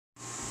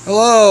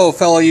Hello,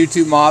 fellow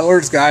YouTube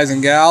modelers, guys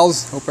and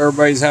gals. Hope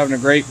everybody's having a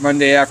great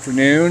Monday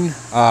afternoon.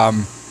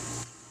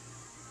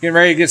 Getting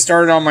ready to get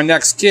started on my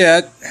next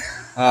kit.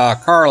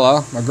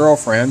 Carla, my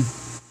girlfriend,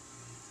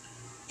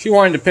 she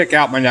wanted to pick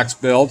out my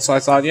next build, so I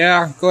thought,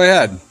 yeah, go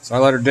ahead. So I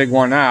let her dig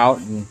one out.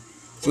 And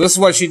so this is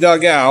what she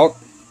dug out.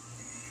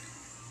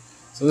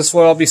 So this is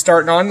what I'll be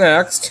starting on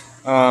next.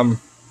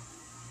 I'm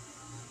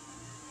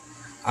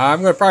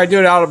going to probably do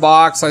it out of the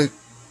box. I'm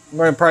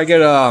going to probably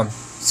get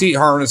seat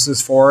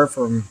harnesses for it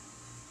from,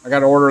 I got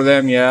to order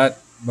them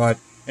yet. But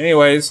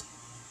anyways,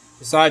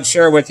 decided to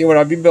share with you what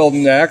I'll be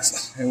building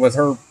next. And with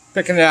her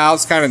picking it out,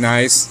 it's kind of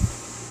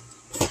nice.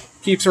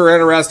 Keeps her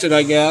interested,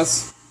 I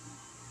guess.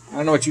 I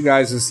don't know what you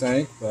guys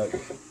think, but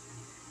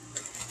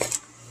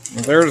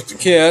there's the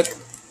kit.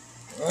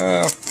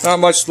 Not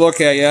much to look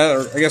at yet.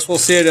 Or I guess we'll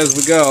see it as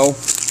we go.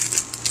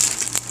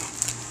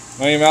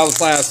 Not even out of the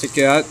plastic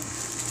yet.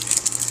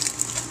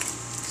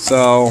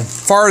 So,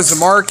 as far as the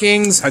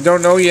markings, I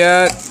don't know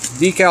yet.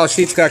 Decal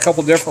sheet's got a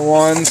couple different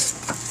ones.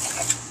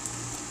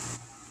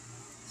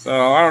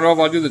 So, I don't know if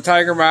I'll do the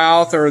tiger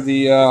mouth or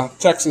the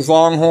Texas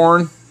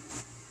Longhorn.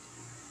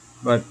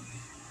 But,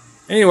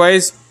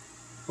 anyways,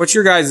 what's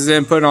your guys'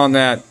 input on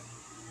that?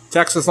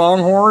 Texas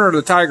Longhorn or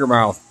the tiger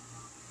mouth?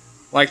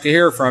 Like to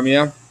hear from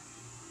you.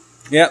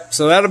 Yep,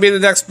 so that'll be the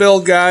next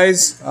build,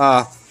 guys.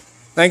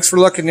 Thanks for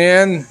looking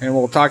in, and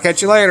we'll talk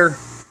at you later.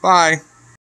 Bye.